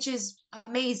 which is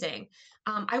amazing.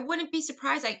 I wouldn't be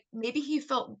surprised. Maybe he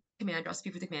felt commander. I'll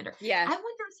speak for the commander. I Yeah.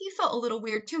 wonder if he felt a little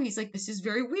weird too. He's like, "This is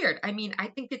very weird." I mean, I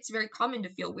think it's very common to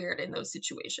feel weird in those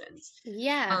situations.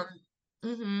 Yeah.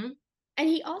 Um, hmm And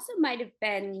he also might have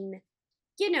been,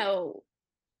 you know,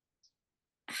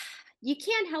 you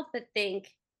can't help but think,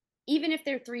 even if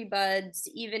they're three buds,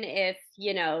 even if,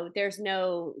 there's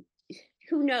no,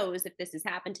 who knows if this has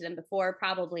happened to them before?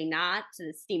 Probably not. So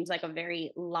this seems like a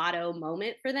very lotto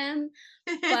moment for them.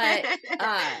 But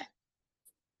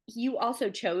you also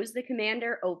chose the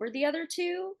commander over the other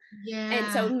two.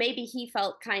 And so Yeah. maybe he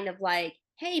felt kind of like,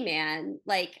 hey, man,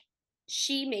 like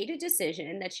she made a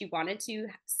decision that she wanted to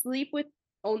sleep with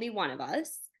only one of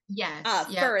us, Yes.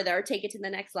 Yep. further, take it to the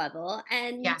next level. Yeah.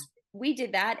 And we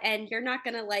did that. And you're not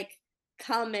going to like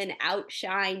come and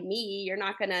outshine me. You're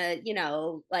not going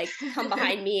to, like come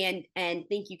behind me and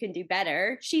think you can do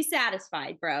better. She's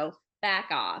satisfied, bro. Back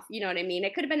off. You know what I mean?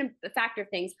 It could have been a factor of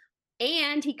things.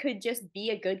 And he could just be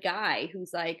a good guy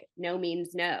who's like, no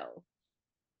means no.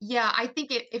 Yeah, I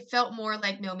think it felt more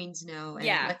like no means no, and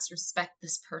Yeah. let's respect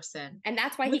this person, And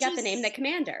that's why he which got the name the is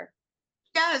commander.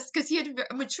 yes, because he had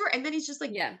mature, and then he's just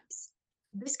like, Yeah.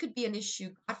 this could be an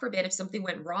issue. God forbid if something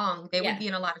went wrong, they would Yeah. be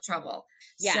in a lot of trouble.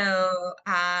 Yeah. So,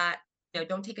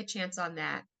 don't take a chance on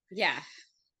that. Yeah.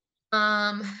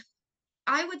 Um,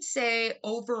 I would say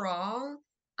overall,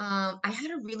 I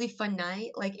had a really fun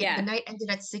night. The Yeah. night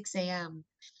ended at 6 a.m.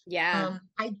 Yeah.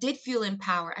 I did feel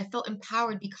empowered. I felt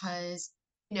empowered because,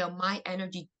 my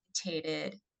energy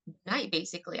dictated the night,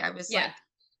 basically. I was Yeah. like,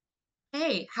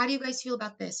 "Hey, how do you guys feel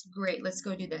about this? Great, let's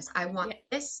go do this. I want Yeah.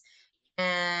 this,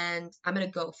 and I'm gonna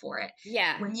go for it."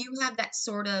 Yeah. When you have that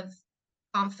sort of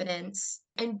confidence,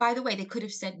 and by the way, they could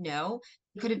have said no.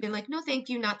 Could have Mhm. been like, "No, thank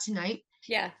you, not tonight."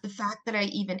 Yeah. The fact that I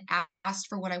even asked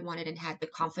for what I wanted and had the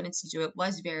confidence to do it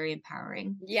was very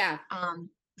empowering. Yeah.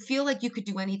 Feel like you could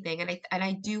do anything, and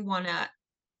I do wanna.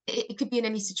 It could be in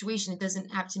any situation. It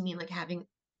doesn't have to mean like having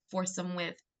foursome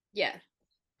with Yeah.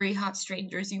 three hot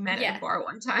strangers you met at a Yeah. bar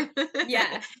one time.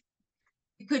 Yeah.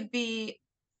 It could be,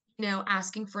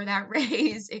 asking for that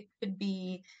raise. It could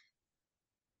be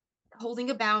holding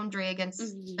a boundary against,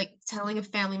 Mhm. like, telling a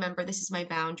family member, "This is my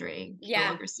boundary. We no Yeah.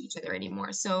 longer see each other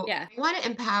anymore." So Yeah. I want to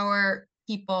empower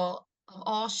people of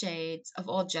all shades, of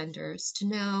all genders, to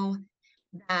know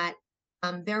that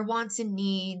their wants and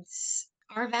needs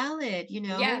are valid,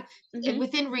 Yeah. Mhm.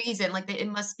 within reason. Like, it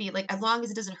must be like, as long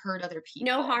as it doesn't hurt other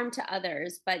No people. harm to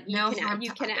others, but you No can harm you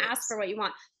to can ask for others. what you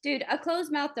want. Dude, a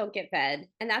closed mouth don't get fed,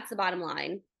 and that's the bottom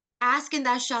line. Ask and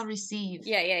thou shalt receive.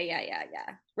 Yeah, yeah, yeah, yeah,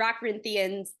 yeah. Rock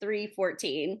Corinthians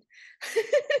 3:14.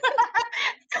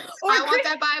 Or I want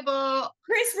that Bible.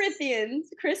 Chris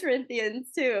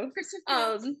Corinthians too.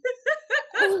 Perseverance.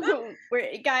 Um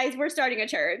we're starting a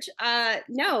church.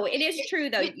 No, it is true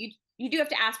though. It You do have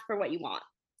to ask for what you want.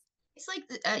 it's like,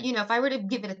 if I were to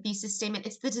give it a thesis statement,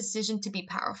 it's the decision to be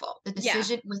powerful, the Yeah.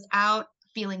 decision without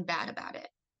feeling bad about it.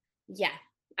 Yeah.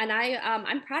 And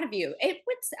I'm proud of you.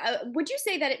 Would you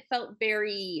say that it felt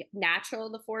very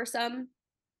natural, the foursome?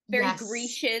 Very Yes.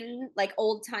 Grecian, like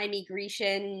old-timey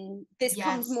Grecian. This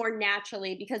comes Yes. more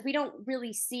naturally because we don't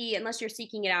really see, unless you're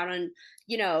seeking it out on,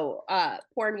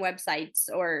 porn websites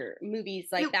or movies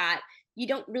like You that. You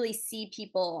don't really see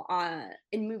people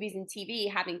in movies and TV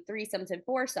having threesomes and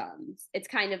foursomes. It's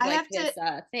kind of I like have this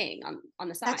to thing on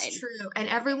the That's side. true, and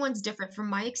everyone's different. From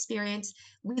my experience,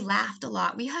 we laughed a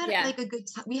lot. We had, Yeah. like, a good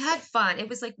time. We had fun. It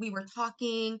was like we were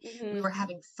talking, we were Hmm.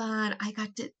 having fun. I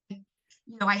got to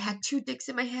I had 2 dicks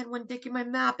in my hand, 1 dick in my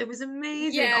mouth. It was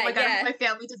amazing. Oh Yeah, my god, I hope yeah. my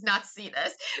family does not see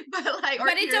this, but, like, or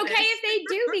But it's hear okay this. if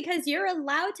they do because you're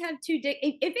allowed to have two dicks.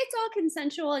 If it's all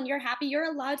consensual and you're happy, you're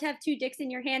allowed to have two dicks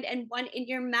in your hand and one in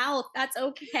your mouth. That's And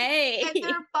okay.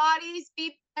 their bodies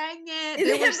be banging.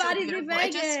 They were Their so bodies be beautiful.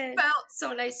 It just banging. felt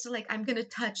so nice to, like, I'm gonna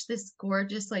touch this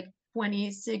gorgeous, like,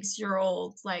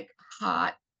 26-year-old, like,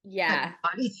 hot, like, Yeah.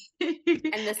 body, And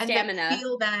the and, like, stamina.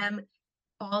 feel them,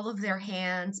 all of their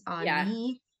hands on Yeah.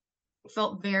 me. It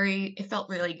felt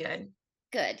really good.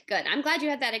 Good, good. I'm glad you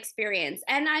had that experience.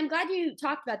 And I'm glad you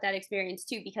talked about that experience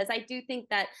too, because I do think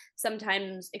that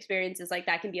sometimes experiences like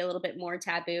that can be a little bit more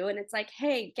taboo. And it's like,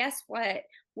 hey, guess what?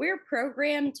 We're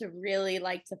programmed to really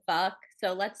like to fuck.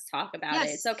 So let's talk about it.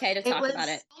 It's Yes, okay to it talk about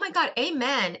it. was, oh my God,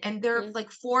 amen. And they're Mhm. like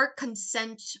for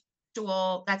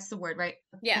consensual, that's the word, right?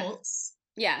 Yeah. Adults.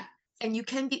 Yeah. And you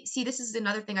can be, see, this is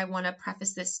another thing I want to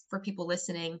preface this for people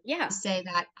listening Yeah. to say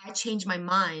that I changed my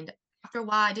mind. After a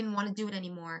while, I didn't want to do it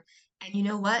anymore. And you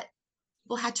know what?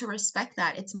 People had to respect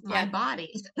that. It's my Yeah.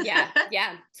 body. Yeah.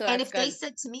 Yeah. So And that's if they good.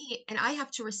 said to me, and I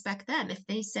have to respect them, if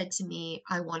they said to me,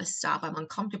 I want to stop, I'm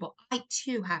uncomfortable, I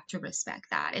too have to respect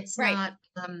that. It's Right. not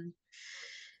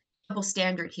double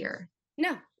standard here.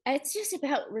 No, it's just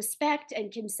about respect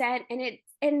and consent. And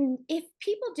if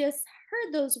people just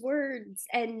heard those words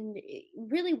and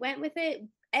really went with it,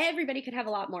 everybody could have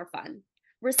a lot more fun.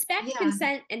 Respect, Yeah.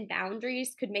 consent, and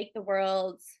boundaries could make the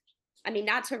world, I mean,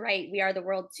 not to write We Are the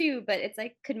World too, but it's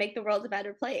like could make the world a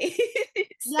better place.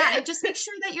 Yeah, and just make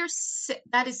sure that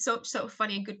that is so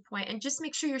funny, a good point. And just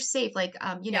make sure you're safe. Like,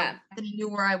 Yeah. then you knew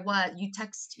where I was. You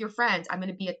text your friends, I'm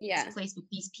gonna be at this Yeah. place with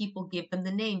these people, give them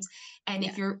the names. And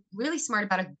if Yeah. you're really smart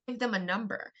about it, give them a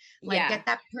number. Like Yeah. get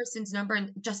that person's number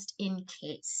and just in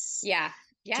case. Yeah.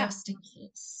 Yeah. Just in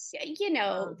case.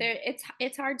 There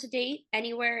it's hard to date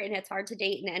anywhere, and it's hard to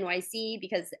date in NYC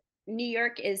because New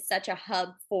York is such a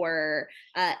hub for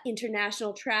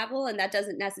international travel, and that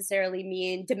doesn't necessarily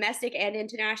mean domestic and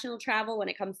international travel. When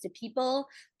it comes to people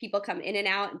come in and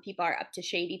out, and people are up to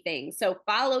shady things. So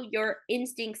follow your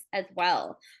instincts as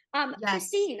well. Yes.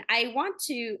 Christine, I want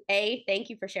to thank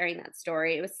you for sharing that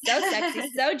story. It was so sexy,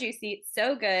 so juicy,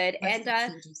 so good, Was and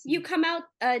sexy and juicy. you come out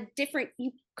different.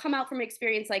 You come out from an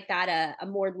experience like that a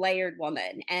more layered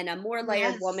woman, and a more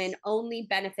layered woman Yes. only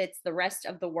benefits the rest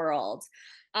of the world.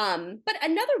 But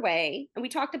another way, and we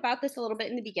talked about this a little bit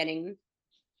in the beginning,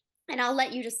 and I'll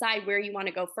let you decide where you want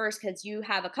to go first because you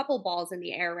have a couple balls in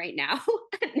the air right now.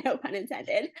 No pun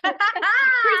intended.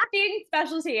 Christine's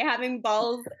specialty, having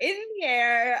balls in the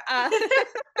air.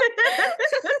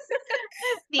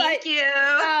 Thank But you.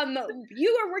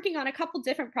 you are working on a couple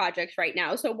different projects right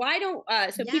now. So why don't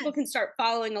so people can Yes. start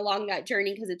following along that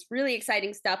journey because it's really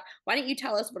exciting stuff. Why don't you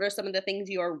tell us what are some of the things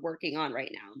you are working on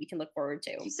right now we can look forward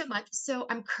to? Thank you so much. So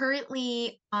I'm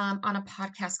currently on a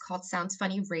podcast called Sounds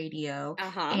Funny Radio,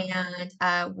 Uh-huh.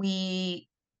 and we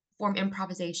form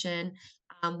improvisation.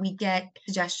 We get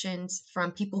suggestions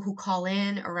from people who call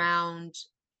in around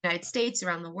the United States,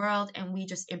 around the world, and we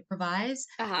just improvise.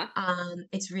 Uh-huh.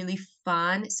 It's really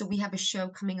fun. So we have a show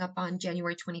coming up on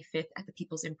January 25th at the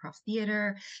People's Improv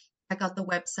Theater. Check out the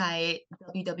website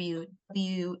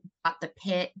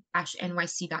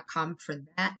www.thepit-nyc.com for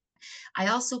that. I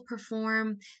also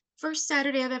perform first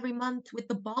Saturday of every month with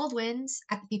the Baldwins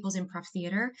at the People's Improv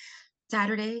Theater,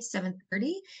 Saturday,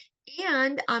 7:30.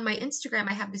 And on my Instagram,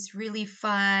 I have this really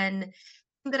fun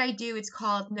thing that I do. It's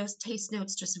called No Taste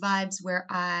Notes, Just Vibes, where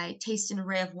I taste an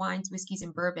array of wines, whiskeys,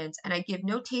 and bourbons. And I give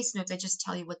no taste notes. I just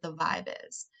tell you what the vibe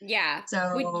is. Yeah.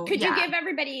 So Could you yeah. give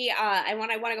everybody I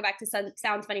want to go back to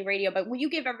Sounds Funny Radio, but will you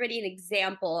give everybody an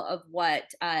example of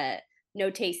what No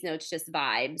Taste Notes Just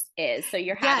Vibes is? So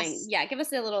you're having, Yes. yeah, give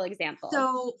us a little example.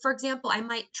 So, for example, I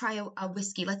might try a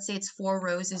whiskey. Let's say it's Four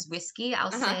Roses whiskey.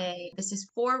 I'll say, this is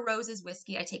Four Roses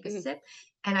whiskey. I take a sip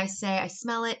and I say, I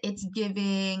smell it. It's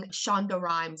giving Shonda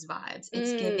Rhimes vibes.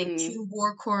 It's giving two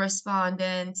war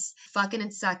correspondents fucking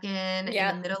and sucking in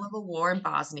the middle of a war in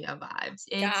Bosnia vibes.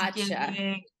 It's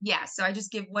giving, yeah. So I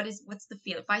just give what's the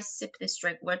feel? If I sip this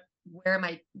drink, what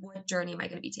journey am I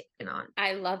going to be taken on?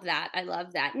 I love that. I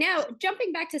love that. Now,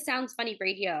 jumping back to Sounds Funny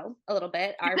Radio a little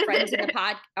bit, our friends in the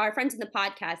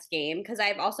podcast game, because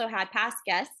I've also had past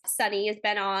guests. Sunny has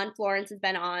been on, Florence has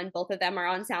been on. Both of them are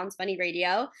on Sounds Funny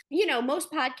Radio. You know, most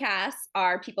podcasts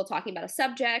are people talking about a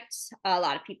subject. A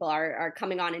lot of people are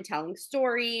coming on and telling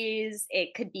stories.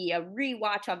 It could be a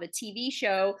rewatch of a TV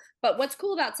show. But what's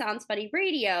cool about Sounds Funny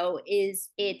Radio is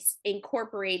it's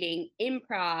incorporating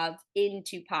improv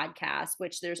into podcasts,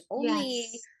 which there's only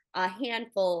a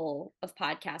handful of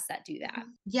podcasts that do that.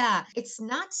 Yeah, it's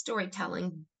not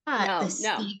storytelling, but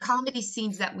the comedy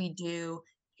scenes that we do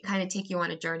kind of take you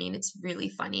on a journey, and it's really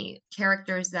funny.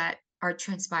 Characters that are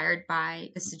transpired by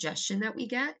the suggestion that we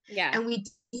get. Yeah. And we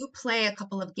do play a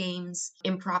couple of games,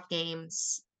 improv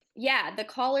games. Yeah, the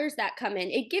callers that come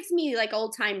in, it gives me like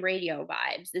old time radio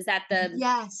vibes. Is that the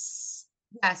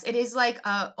Yes, it is like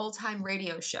a old time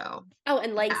radio show. Oh,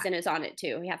 and Langston is on it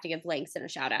too. We have to give Langston a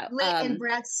shout out. And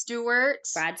Brad Stewart.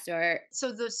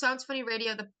 So the Sounds Funny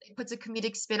Radio, it puts a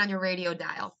comedic spin on your radio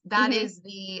dial. That is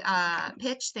the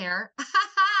pitch there.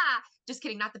 Just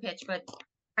kidding, not the pitch, but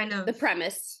kind of the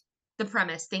premise. the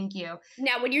premise. Thank you.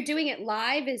 Now, when you're doing it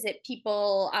live, is it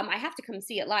people? I have to come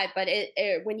see it live, but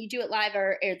when you do it live,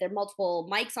 are there multiple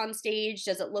mics on stage?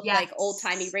 Does it look like old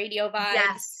timey Yes. radio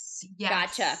vibes? Yes.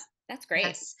 Gotcha. That's great.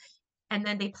 Yes. And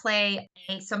then they play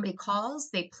somebody calls,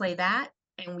 they play that,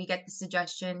 and we get the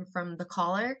suggestion from the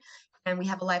caller, and we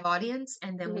have a live audience,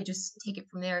 and then we just take it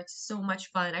from there. It's so much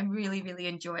fun. I'm really, really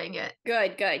enjoying it.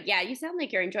 Good. Yeah, you sound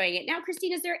like you're enjoying it. Now,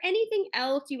 Christine, is there anything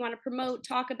else you want to promote,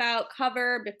 talk about,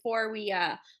 cover before we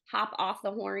hop off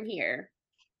the horn here?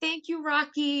 Thank you,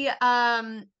 Rocky.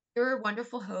 You're a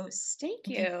wonderful host. Thank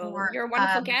Thank you. You're a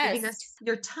wonderful giving guest. us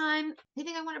your time.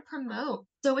 Anything I want to promote.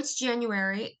 So it's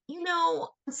January.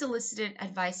 Unsolicited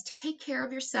advice. Take care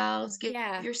of yourselves. Give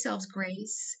yourselves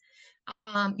grace.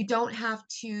 You don't have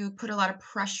to put a lot of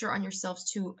pressure on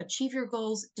yourselves to achieve your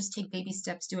goals. Just take baby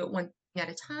steps. Do it one thing at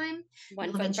a time.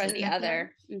 One foot in front of the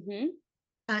other.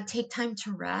 Take time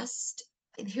to rest.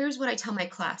 Here's what I tell my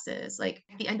classes. Like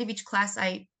at the end of each class,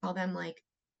 I tell them like,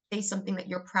 say something that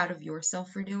you're proud of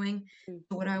yourself for doing.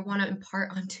 So what I want to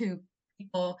impart onto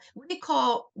people, what do you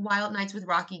call Wild Nights with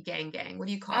Rocky Gang? What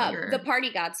do you call the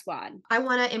Party God Squad? I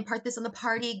want to impart this on the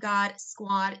Party God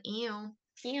Squad. Ew.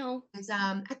 Because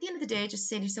at the end of the day, just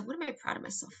say to yourself, what am I proud of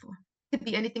myself for? It could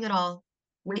be anything at all.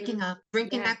 Waking up,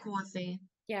 drinking that coffee.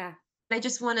 Yeah. I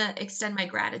just want to extend my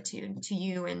gratitude to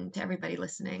you and to everybody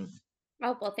listening.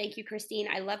 Oh, well, thank you, Christine.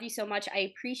 I love you so much.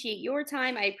 I appreciate your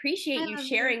time. I appreciate you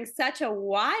sharing such a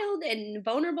wild and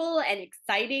vulnerable and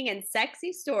exciting and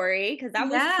sexy story, because that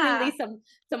was truly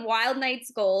some Wild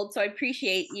Nights gold. So I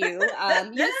appreciate you.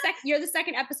 You're the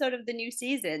second episode of the new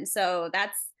season. So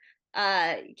that's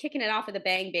kicking it off with a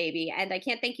bang, baby. And I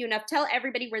can't thank you enough. Tell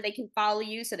everybody where they can follow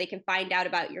you so they can find out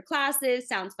about your classes,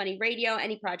 Sounds Funny Radio,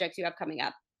 any projects you have coming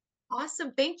up.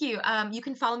 Awesome. Thank you. You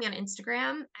can follow me on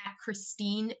Instagram at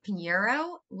Christine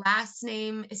Pinheiro. Last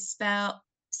name is spelled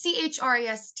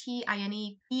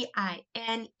ChristInePineiro.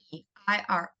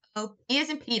 P as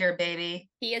in Peter, baby.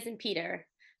 P as in Peter.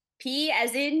 P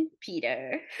as in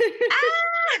Peter.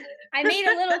 I made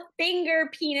a little finger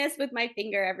penis with my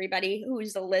finger, everybody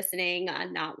who's listening,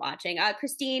 not watching.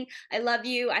 Christine, I love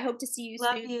you. I hope to see you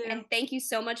soon. You. And thank you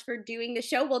so much for doing the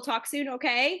show. We'll talk soon,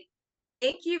 okay?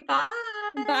 Thank you. Bye.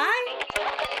 Bye.